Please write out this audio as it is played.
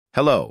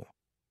Hello,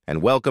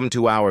 and welcome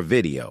to our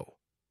video.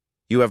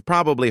 You have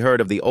probably heard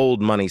of the old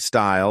money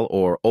style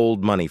or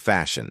old money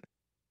fashion.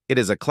 It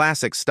is a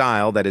classic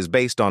style that is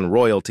based on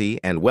royalty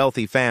and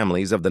wealthy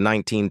families of the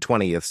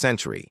 19th-20th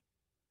century.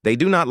 They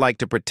do not like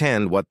to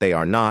pretend what they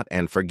are not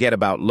and forget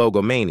about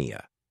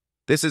logomania.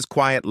 This is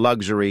quiet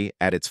luxury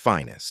at its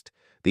finest.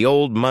 The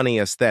old money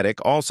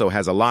aesthetic also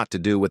has a lot to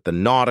do with the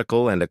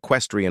nautical and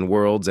equestrian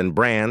worlds and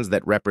brands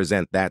that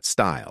represent that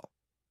style.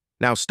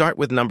 Now start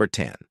with number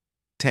 10.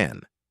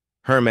 10.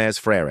 Hermès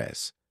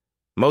Frères.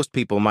 Most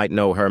people might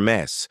know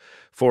Hermès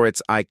for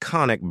its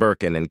iconic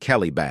Birkin and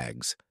Kelly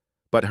bags,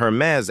 but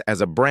Hermès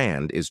as a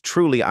brand is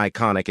truly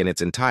iconic in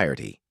its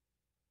entirety.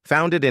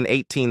 Founded in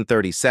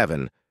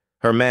 1837,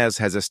 Hermès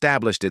has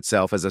established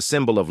itself as a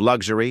symbol of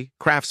luxury,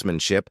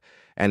 craftsmanship,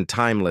 and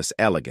timeless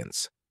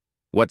elegance.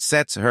 What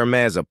sets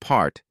Hermès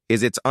apart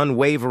is its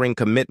unwavering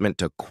commitment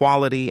to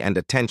quality and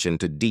attention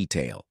to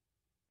detail.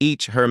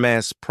 Each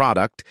Hermès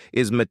product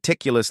is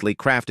meticulously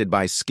crafted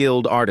by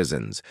skilled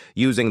artisans,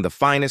 using the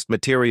finest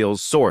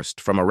materials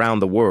sourced from around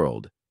the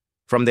world.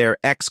 From their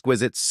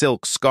exquisite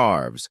silk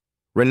scarves,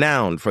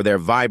 renowned for their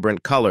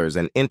vibrant colors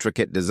and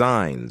intricate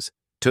designs,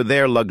 to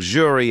their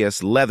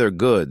luxurious leather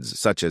goods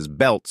such as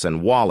belts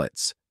and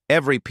wallets,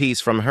 every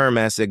piece from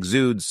Hermès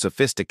exudes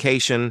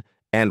sophistication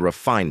and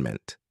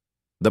refinement.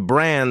 The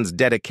brand's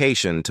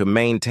dedication to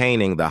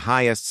maintaining the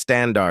highest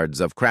standards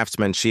of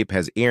craftsmanship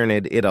has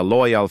earned it a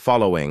loyal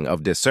following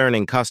of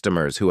discerning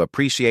customers who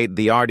appreciate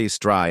the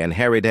artistry and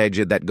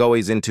heritage that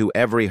goes into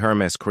every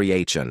Hermès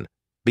creation.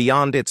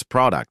 Beyond its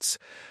products,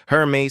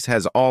 Hermès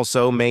has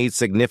also made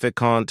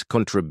significant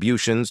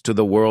contributions to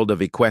the world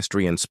of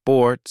equestrian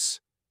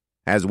sports,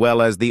 as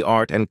well as the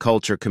art and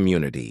culture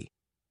community.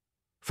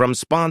 From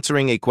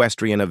sponsoring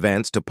equestrian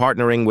events to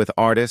partnering with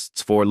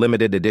artists for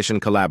limited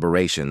edition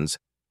collaborations,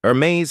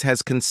 Hermès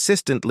has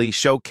consistently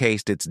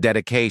showcased its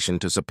dedication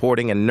to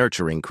supporting and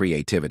nurturing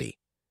creativity.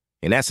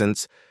 In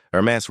essence,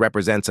 Hermès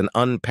represents an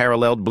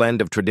unparalleled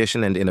blend of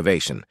tradition and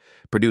innovation,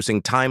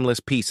 producing timeless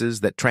pieces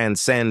that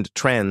transcend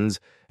trends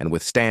and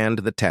withstand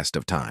the test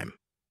of time.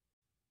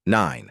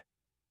 9.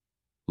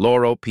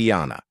 Loro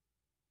Piana.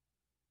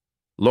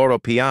 Loro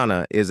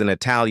Piana is an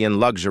Italian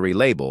luxury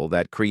label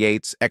that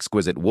creates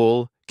exquisite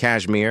wool,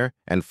 cashmere,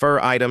 and fur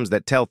items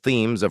that tell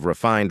themes of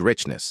refined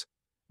richness.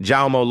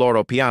 Jaume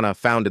Loro Piana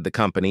founded the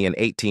company in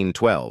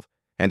 1812,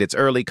 and its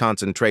early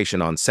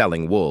concentration on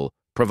selling wool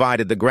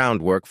provided the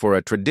groundwork for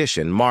a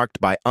tradition marked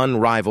by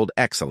unrivaled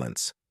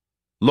excellence.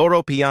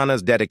 Loro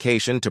Piana's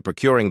dedication to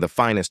procuring the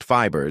finest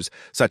fibers,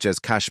 such as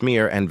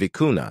cashmere and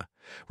vicuna,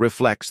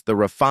 reflects the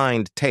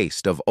refined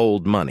taste of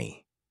old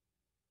money.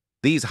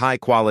 These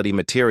high-quality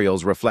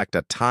materials reflect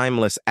a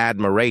timeless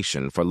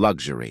admiration for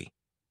luxury.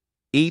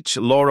 Each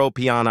Loro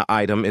Piana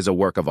item is a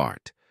work of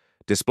art,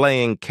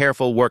 displaying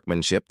careful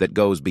workmanship that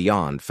goes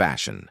beyond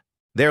fashion.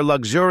 Their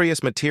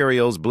luxurious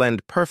materials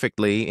blend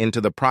perfectly into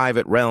the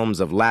private realms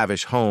of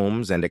lavish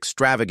homes and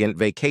extravagant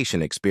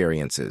vacation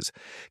experiences,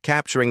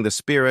 capturing the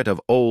spirit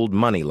of old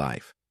money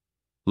life.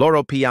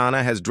 Loro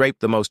Piana has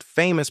draped the most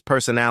famous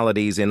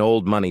personalities in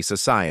old money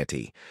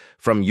society,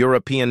 from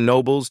European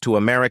nobles to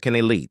American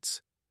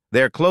elites.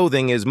 Their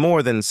clothing is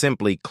more than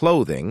simply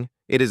clothing.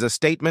 It is a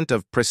statement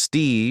of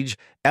prestige,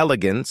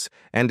 elegance,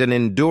 and an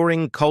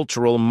enduring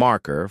cultural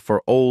marker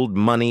for old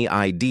money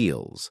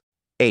ideals.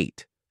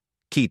 8.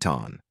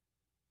 Chiton.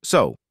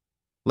 So,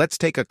 let's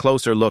take a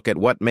closer look at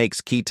what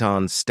makes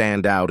Chiton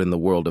stand out in the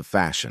world of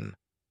fashion.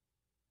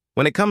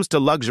 When it comes to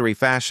luxury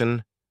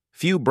fashion,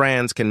 few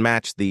brands can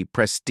match the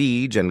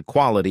prestige and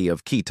quality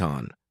of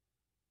Chiton.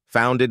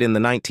 Founded in the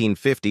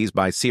 1950s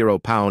by Ciro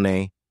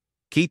Paone,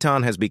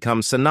 Chiton has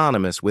become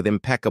synonymous with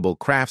impeccable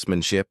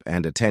craftsmanship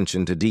and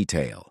attention to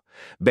detail.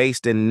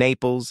 Based in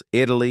Naples,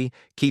 Italy,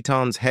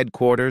 Chiton's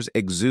headquarters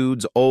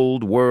exudes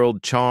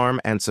old-world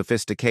charm and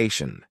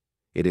sophistication.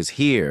 It is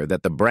here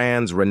that the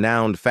brand's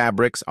renowned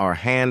fabrics are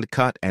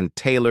hand-cut and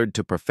tailored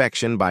to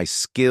perfection by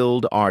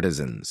skilled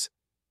artisans.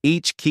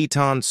 Each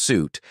Chiton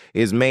suit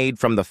is made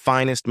from the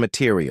finest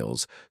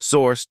materials,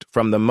 sourced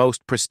from the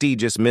most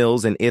prestigious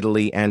mills in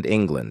Italy and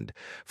England.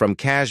 From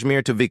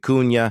cashmere to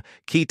vicuna,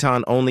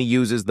 Chiton only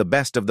uses the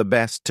best of the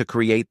best to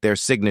create their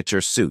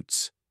signature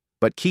suits.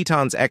 But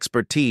Chiton's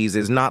expertise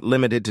is not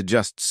limited to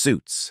just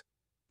suits.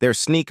 Their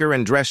sneaker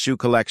and dress shoe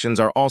collections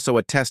are also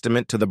a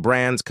testament to the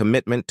brand's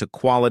commitment to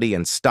quality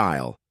and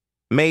style.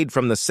 Made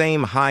from the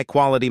same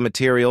high-quality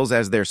materials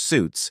as their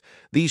suits,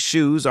 these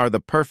shoes are the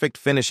perfect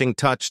finishing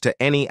touch to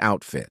any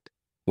outfit.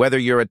 Whether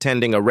you're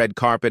attending a red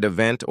carpet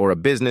event or a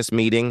business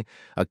meeting,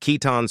 a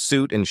Chiton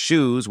suit and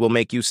shoes will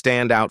make you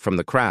stand out from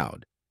the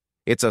crowd.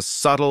 It's a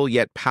subtle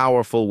yet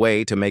powerful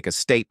way to make a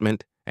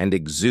statement and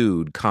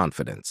exude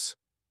confidence.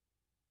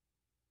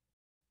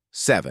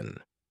 7.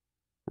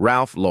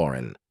 Ralph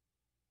Lauren.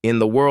 In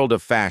the world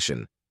of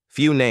fashion,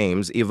 few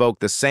names evoke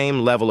the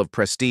same level of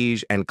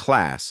prestige and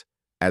class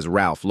as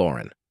Ralph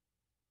Lauren.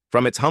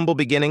 From its humble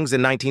beginnings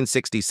in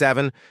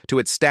 1967 to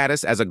its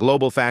status as a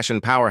global fashion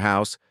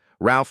powerhouse,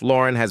 Ralph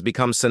Lauren has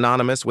become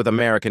synonymous with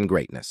American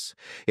greatness.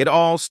 It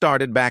all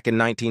started back in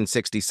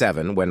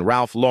 1967 when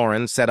Ralph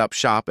Lauren set up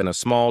shop in a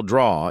small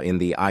draw in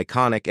the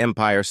iconic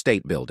Empire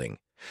State Building.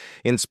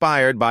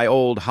 Inspired by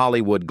old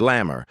Hollywood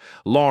glamour,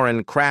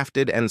 Lauren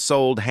crafted and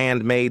sold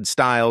handmade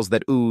styles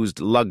that oozed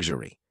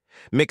luxury.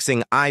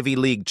 Mixing Ivy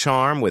League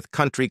charm with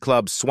country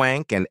club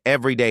swank and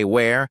everyday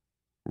wear,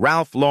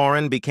 Ralph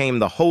Lauren became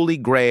the holy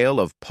grail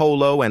of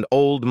polo and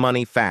old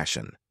money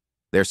fashion.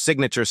 Their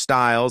signature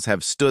styles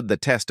have stood the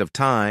test of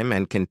time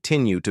and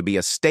continue to be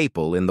a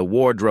staple in the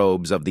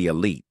wardrobes of the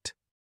elite.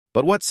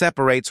 But what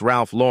separates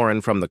Ralph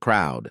Lauren from the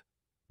crowd?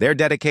 Their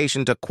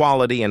dedication to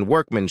quality and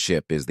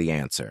workmanship is the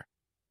answer.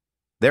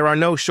 There are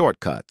no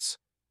shortcuts.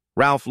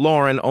 Ralph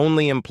Lauren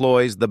only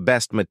employs the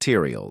best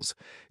materials,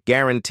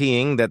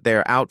 guaranteeing that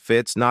their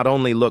outfits not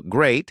only look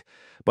great,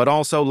 but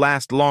also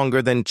last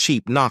longer than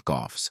cheap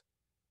knockoffs.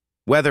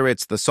 Whether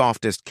it's the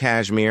softest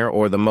cashmere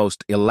or the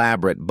most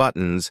elaborate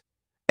buttons,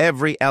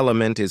 every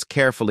element is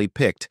carefully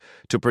picked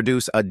to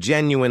produce a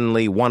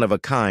genuinely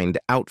one-of-a-kind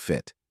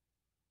outfit.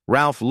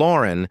 Ralph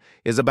Lauren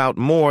is about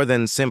more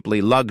than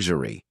simply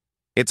luxury.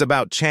 It's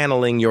about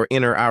channeling your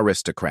inner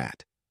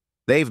aristocrat.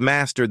 They've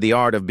mastered the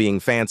art of being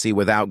fancy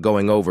without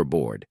going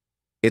overboard.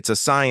 It's a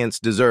science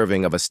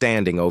deserving of a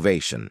standing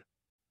ovation.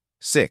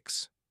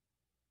 6.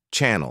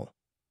 Channel.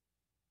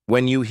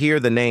 When you hear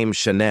the name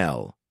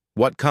Chanel,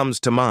 what comes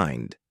to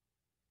mind?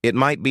 It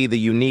might be the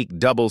unique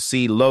double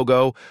C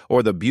logo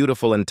or the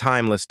beautiful and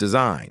timeless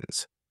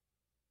designs.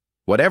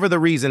 Whatever the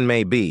reason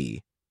may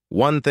be,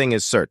 one thing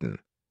is certain: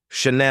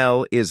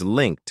 Chanel is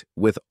linked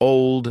with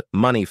old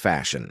money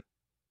fashion.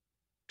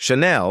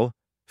 Chanel,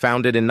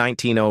 founded in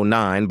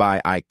 1909 by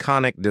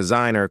iconic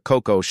designer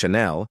Coco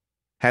Chanel,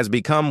 has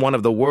become one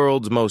of the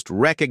world's most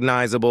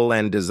recognizable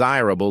and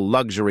desirable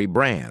luxury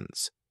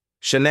brands.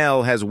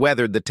 Chanel has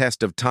weathered the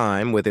test of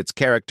time with its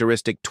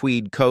characteristic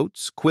tweed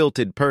coats,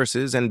 quilted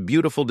purses, and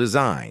beautiful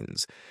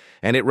designs,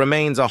 and it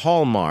remains a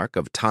hallmark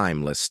of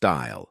timeless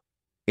style.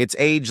 Its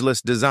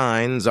ageless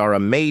designs are a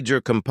major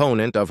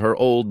component of her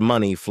old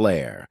money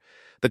flair.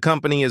 The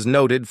company is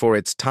noted for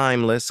its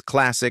timeless,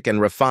 classic,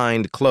 and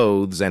refined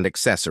clothes and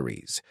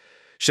accessories.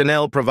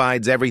 Chanel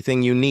provides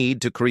everything you need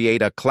to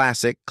create a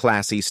classic,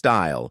 classy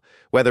style,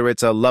 whether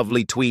it's a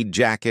lovely tweed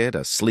jacket,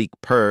 a sleek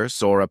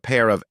purse, or a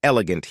pair of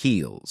elegant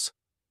heels.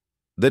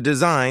 The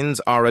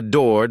designs are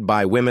adored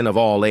by women of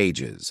all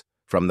ages,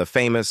 from the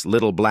famous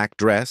little black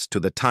dress to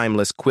the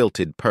timeless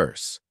quilted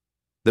purse.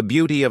 The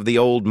beauty of the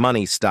old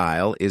money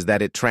style is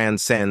that it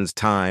transcends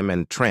time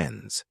and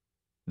trends.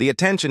 The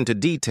attention to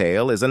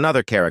detail is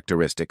another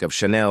characteristic of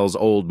Chanel's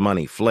old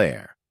money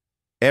flair.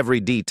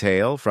 Every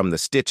detail, from the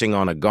stitching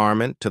on a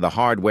garment to the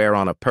hardware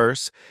on a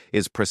purse,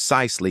 is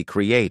precisely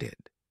created.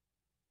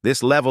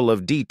 This level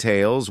of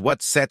details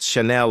what sets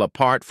Chanel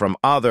apart from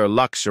other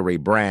luxury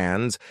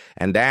brands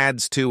and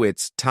adds to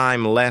its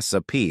timeless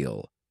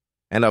appeal.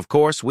 And of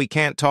course, we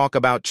can't talk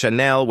about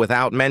Chanel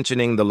without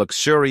mentioning the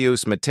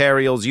luxurious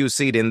materials you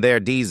see in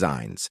their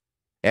designs.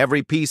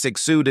 Every piece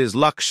exudes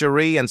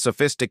luxury and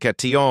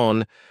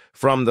sophistication,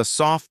 from the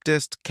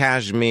softest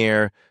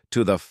cashmere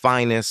to the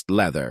finest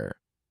leather.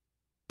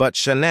 But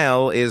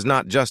Chanel is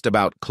not just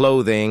about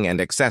clothing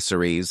and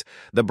accessories.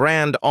 The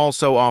brand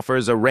also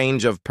offers a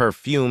range of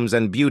perfumes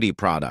and beauty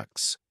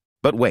products.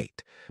 But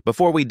wait,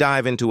 before we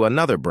dive into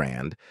another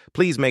brand,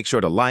 please make sure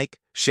to like,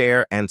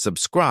 share, and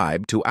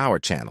subscribe to our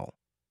channel.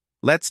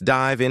 Let's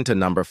dive into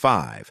number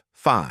 5.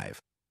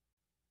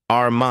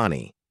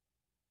 Armani.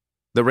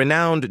 The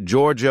renowned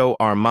Giorgio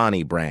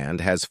Armani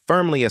brand has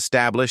firmly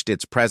established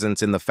its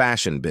presence in the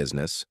fashion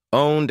business,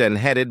 owned and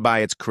headed by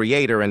its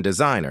creator and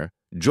designer,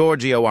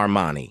 Giorgio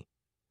Armani.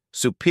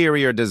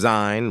 Superior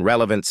design,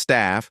 relevant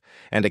staff,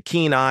 and a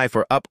keen eye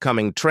for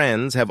upcoming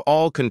trends have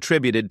all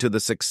contributed to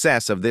the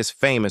success of this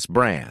famous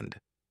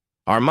brand.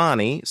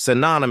 Armani,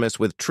 synonymous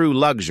with true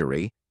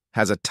luxury,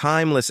 has a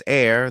timeless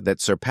air that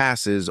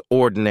surpasses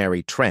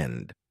ordinary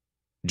trend.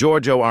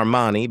 Giorgio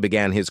Armani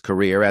began his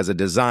career as a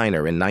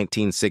designer in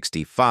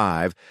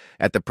 1965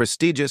 at the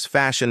prestigious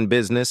fashion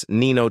business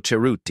Nino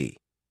Cerruti.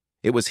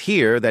 It was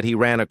here that he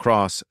ran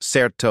across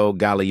Sergio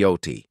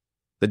Galeotti.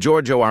 The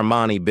Giorgio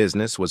Armani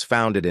business was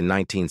founded in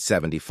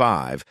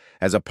 1975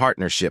 as a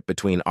partnership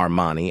between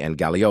Armani and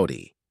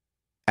Galeotti.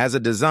 As a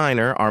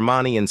designer,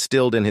 Armani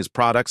instilled in his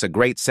products a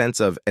great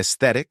sense of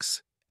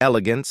aesthetics,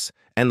 elegance,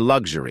 and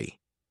luxury,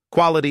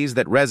 qualities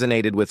that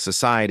resonated with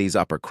society's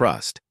upper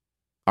crust.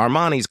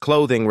 Armani's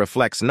clothing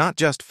reflects not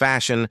just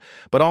fashion,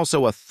 but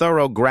also a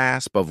thorough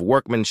grasp of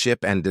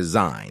workmanship and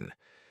design.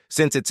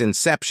 Since its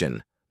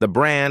inception, the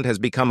brand has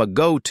become a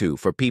go-to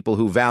for people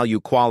who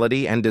value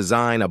quality and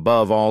design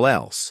above all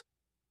else.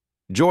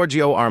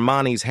 Giorgio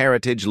Armani's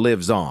heritage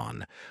lives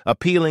on,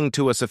 appealing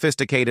to a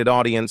sophisticated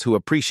audience who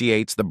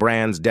appreciates the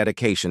brand's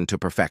dedication to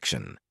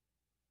perfection.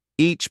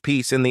 Each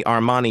piece in the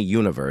Armani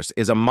universe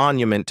is a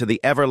monument to the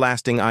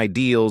everlasting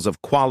ideals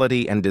of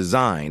quality and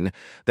design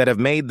that have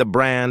made the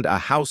brand a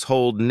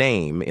household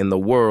name in the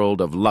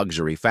world of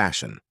luxury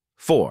fashion.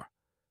 4.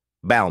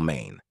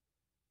 Balmain.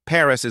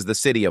 Paris is the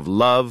city of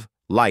love,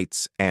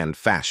 lights, and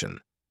fashion.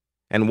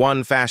 And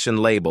one fashion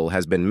label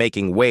has been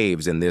making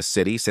waves in this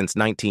city since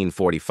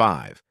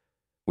 1945.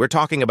 We're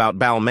talking about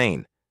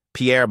Balmain.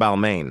 Pierre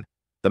Balmain,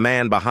 the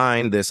man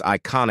behind this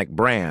iconic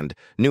brand,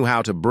 knew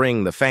how to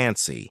bring the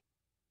fancy.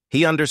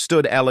 He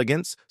understood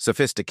elegance,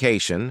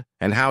 sophistication,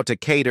 and how to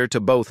cater to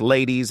both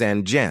ladies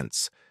and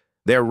gents.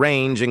 Their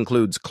range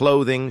includes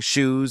clothing,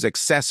 shoes,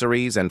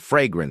 accessories, and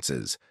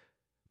fragrances.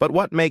 But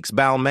what makes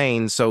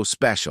Balmain so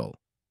special?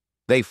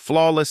 They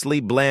flawlessly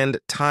blend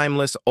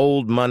timeless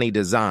old money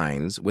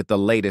designs with the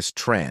latest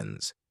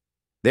trends.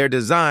 Their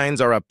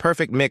designs are a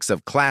perfect mix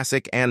of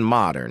classic and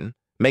modern,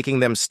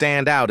 making them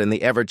stand out in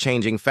the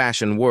ever-changing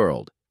fashion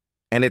world.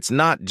 And it's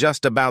not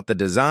just about the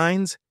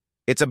designs,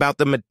 it's about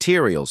the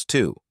materials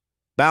too.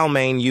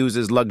 Balmain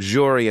uses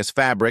luxurious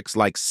fabrics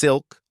like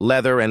silk,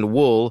 leather, and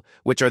wool,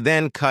 which are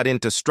then cut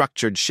into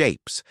structured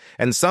shapes,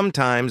 and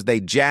sometimes they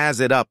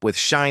jazz it up with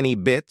shiny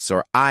bits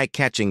or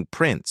eye-catching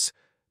prints.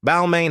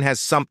 Balmain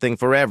has something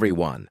for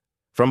everyone,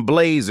 from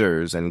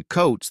blazers and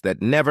coats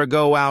that never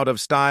go out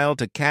of style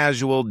to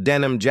casual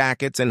denim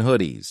jackets and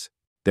hoodies.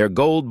 Their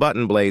gold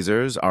button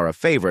blazers are a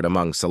favorite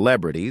among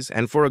celebrities,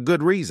 and for a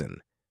good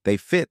reason. They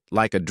fit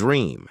like a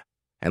dream.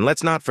 And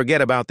let's not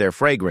forget about their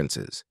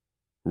fragrances.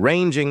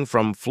 Ranging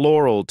from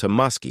floral to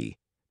musky,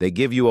 they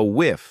give you a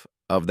whiff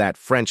of that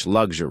French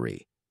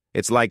luxury.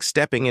 It's like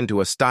stepping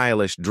into a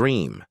stylish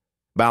dream.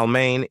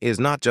 Balmain is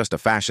not just a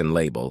fashion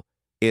label,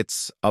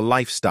 it's a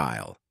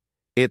lifestyle.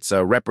 It's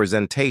a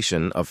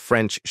representation of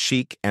French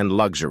chic and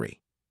luxury.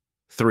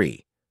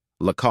 3.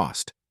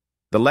 Lacoste.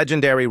 The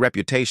legendary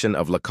reputation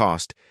of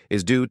Lacoste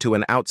is due to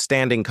an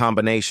outstanding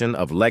combination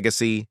of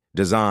legacy,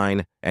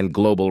 design, and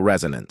global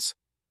resonance.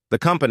 The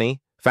company,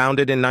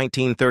 founded in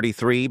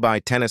 1933 by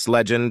tennis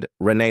legend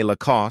René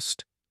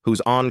Lacoste, whose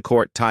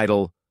on-court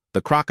title,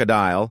 the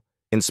Crocodile,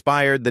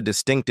 inspired the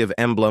distinctive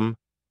emblem,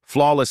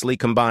 flawlessly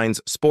combines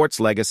sports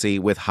legacy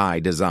with high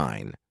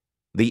design.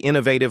 The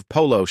innovative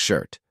polo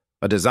shirt,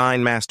 a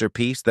design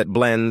masterpiece that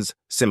blends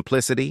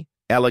simplicity,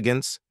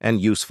 elegance,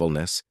 and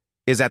usefulness,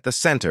 is at the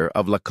center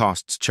of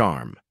Lacoste's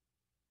charm.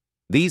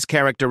 These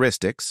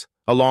characteristics,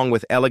 along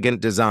with elegant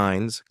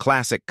designs,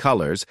 classic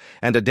colors,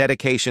 and a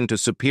dedication to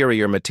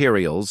superior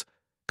materials,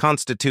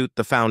 constitute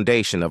the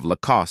foundation of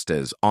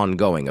Lacoste's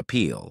ongoing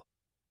appeal.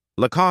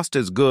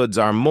 Lacoste's goods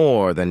are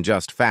more than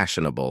just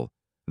fashionable.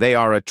 They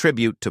are a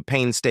tribute to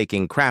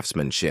painstaking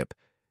craftsmanship,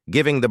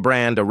 giving the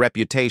brand a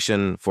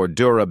reputation for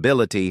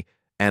durability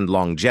and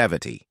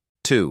longevity.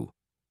 2.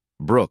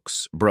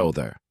 Brooks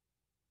Brothers.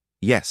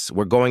 Yes,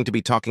 we're going to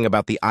be talking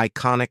about the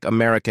iconic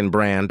American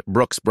brand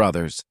Brooks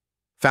Brothers.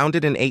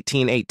 Founded in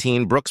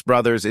 1818, Brooks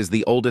Brothers is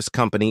the oldest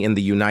company in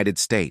the United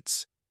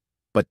States.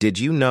 But did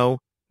you know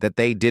that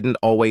they didn't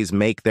always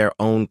make their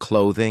own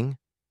clothing?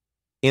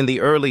 In the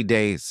early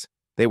days,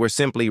 they were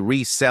simply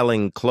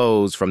reselling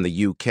clothes from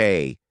the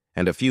UK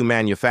and a few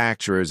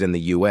manufacturers in the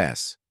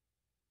US.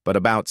 But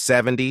about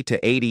 70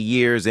 to 80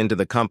 years into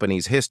the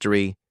company's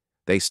history,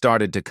 they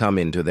started to come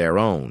into their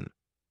own.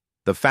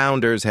 The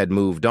founders had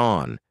moved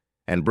on,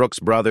 and Brooks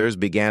Brothers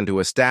began to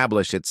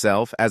establish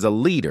itself as a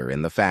leader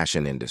in the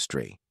fashion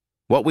industry.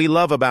 What we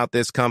love about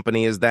this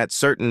company is that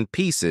certain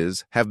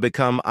pieces have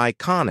become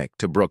iconic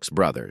to Brooks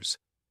Brothers.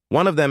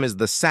 One of them is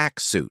the sack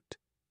suit.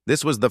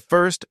 This was the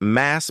first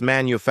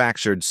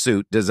mass-manufactured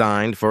suit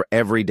designed for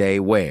everyday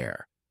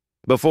wear.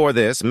 Before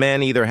this,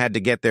 men either had to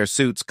get their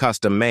suits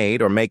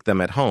custom-made or make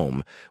them at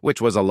home,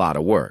 which was a lot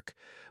of work.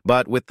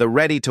 But with the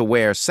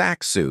ready-to-wear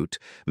sack suit,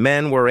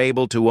 men were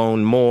able to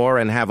own more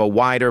and have a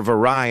wider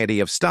variety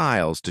of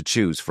styles to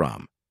choose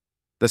from.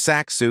 The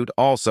sack suit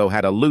also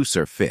had a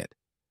looser fit,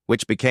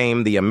 which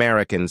became the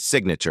American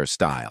signature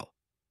style.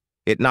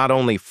 It not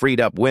only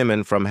freed up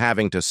women from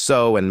having to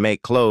sew and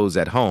make clothes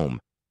at home,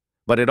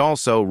 but it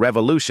also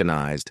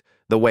revolutionized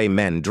the way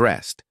men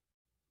dressed.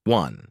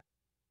 1.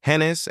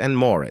 Hennes and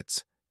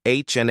Mauritz,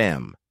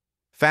 H&M,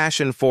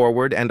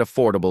 fashion-forward and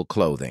affordable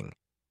clothing.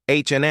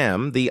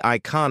 H&M, the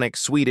iconic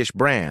Swedish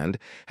brand,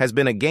 has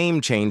been a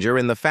game-changer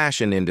in the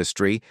fashion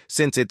industry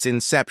since its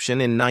inception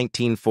in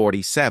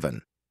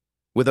 1947.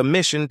 With a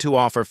mission to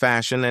offer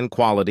fashion and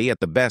quality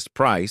at the best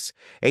price,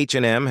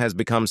 H&M has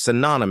become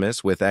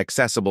synonymous with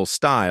accessible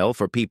style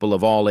for people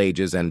of all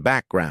ages and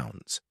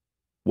backgrounds.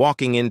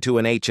 Walking into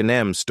an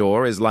H&M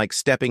store is like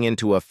stepping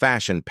into a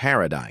fashion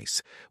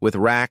paradise, with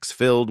racks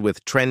filled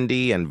with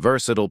trendy and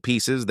versatile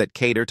pieces that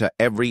cater to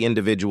every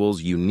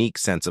individual's unique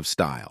sense of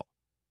style.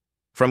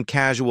 From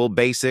casual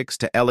basics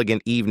to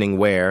elegant evening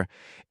wear,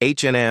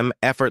 H&M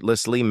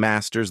effortlessly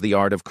masters the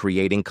art of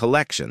creating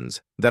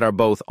collections that are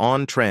both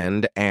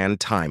on-trend and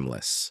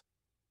timeless.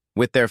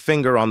 With their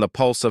finger on the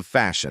pulse of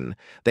fashion,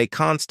 they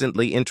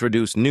constantly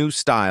introduce new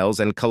styles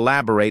and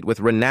collaborate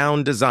with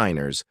renowned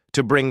designers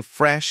to bring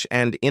fresh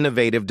and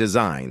innovative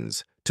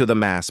designs to the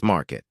mass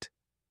market.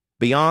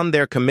 Beyond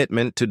their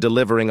commitment to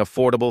delivering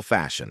affordable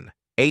fashion,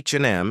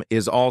 H&M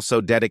is also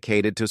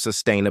dedicated to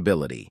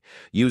sustainability,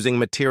 using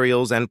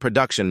materials and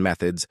production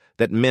methods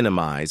that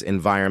minimize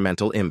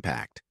environmental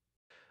impact.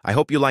 I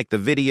hope you liked the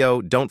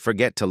video. Don't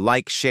forget to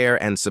like,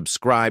 share, and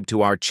subscribe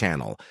to our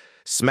channel.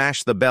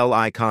 Smash the bell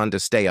icon to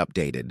stay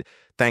updated.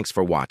 Thanks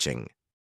for watching.